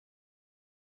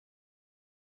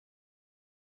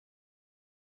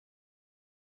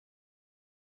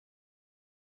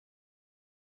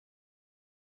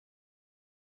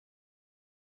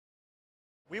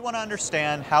We want to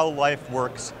understand how life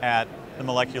works at the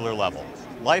molecular level.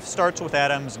 Life starts with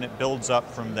atoms and it builds up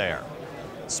from there.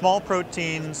 Small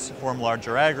proteins form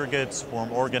larger aggregates, form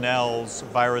organelles,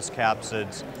 virus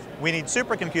capsids. We need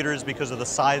supercomputers because of the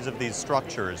size of these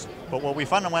structures, but what we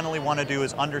fundamentally want to do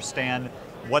is understand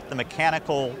what the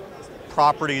mechanical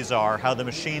properties are, how the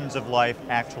machines of life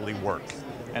actually work.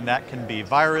 And that can be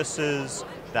viruses,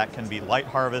 that can be light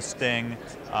harvesting.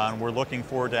 We're looking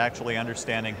forward to actually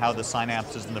understanding how the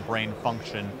synapses in the brain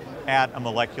function at a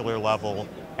molecular level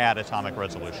at atomic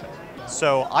resolution.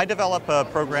 So I develop a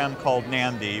program called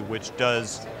NAMD, which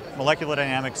does molecular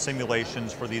dynamics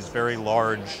simulations for these very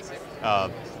large,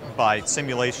 by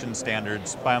simulation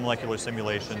standards, biomolecular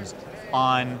simulations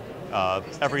on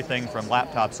everything from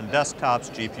laptops and desktops,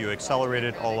 GPU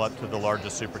accelerated, all up to the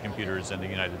largest supercomputers in the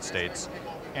United States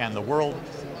and the world.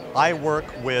 I work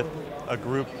with a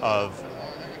group of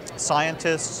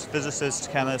scientists, physicists,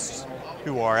 chemists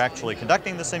who are actually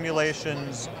conducting the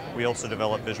simulations. We also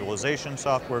develop visualization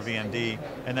software, VMD,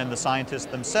 and then the scientists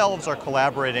themselves are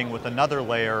collaborating with another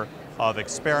layer of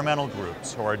experimental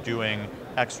groups who are doing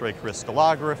X-ray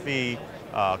crystallography,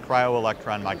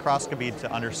 cryo-electron microscopy to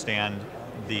understand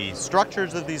the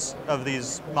structures of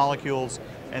these molecules,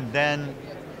 and then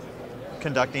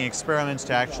conducting experiments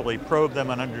to actually probe them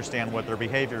and understand what their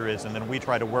behavior is, and then we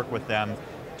try to work with them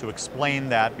to explain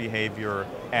that behavior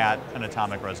at an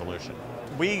atomic resolution.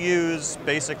 We use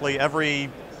basically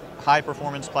every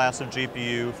high-performance class of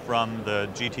GPU from the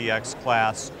GTX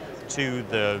class to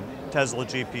the Tesla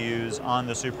GPUs on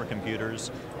the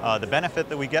supercomputers. The benefit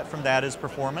that we get from that is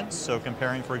performance. So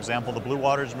comparing, for example, the Blue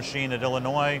Waters machine at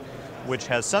Illinois, which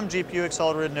has some GPU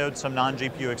accelerated nodes, some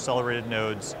non-GPU accelerated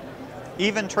nodes.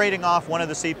 Even trading off one of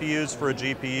the CPUs for a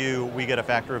GPU, we get a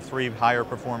factor of 3 higher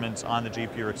performance on the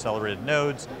GPU accelerated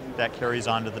nodes. That carries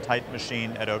on to the Titan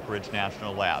machine at Oak Ridge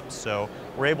National Labs. So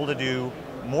we're able to do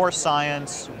more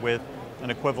science with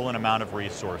an equivalent amount of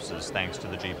resources thanks to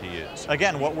the GPUs.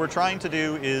 Again, what we're trying to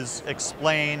do is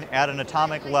explain at an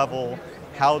atomic level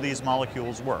how these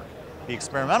molecules work. The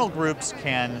experimental groups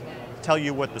can tell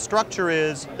you what the structure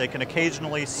is. They can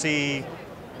occasionally see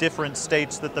different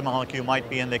states that the molecule might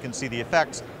be in. They can see the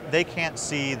effects. They can't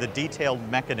see the detailed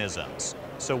mechanisms.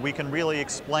 So we can really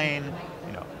explain,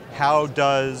 how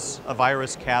does a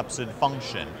virus capsid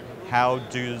function? How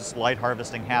does light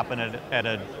harvesting happen at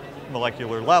a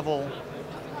molecular level?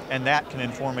 And that can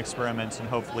inform experiments and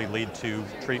hopefully lead to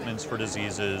treatments for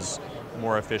diseases,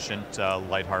 more efficient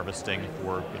light harvesting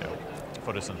for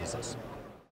photosynthesis.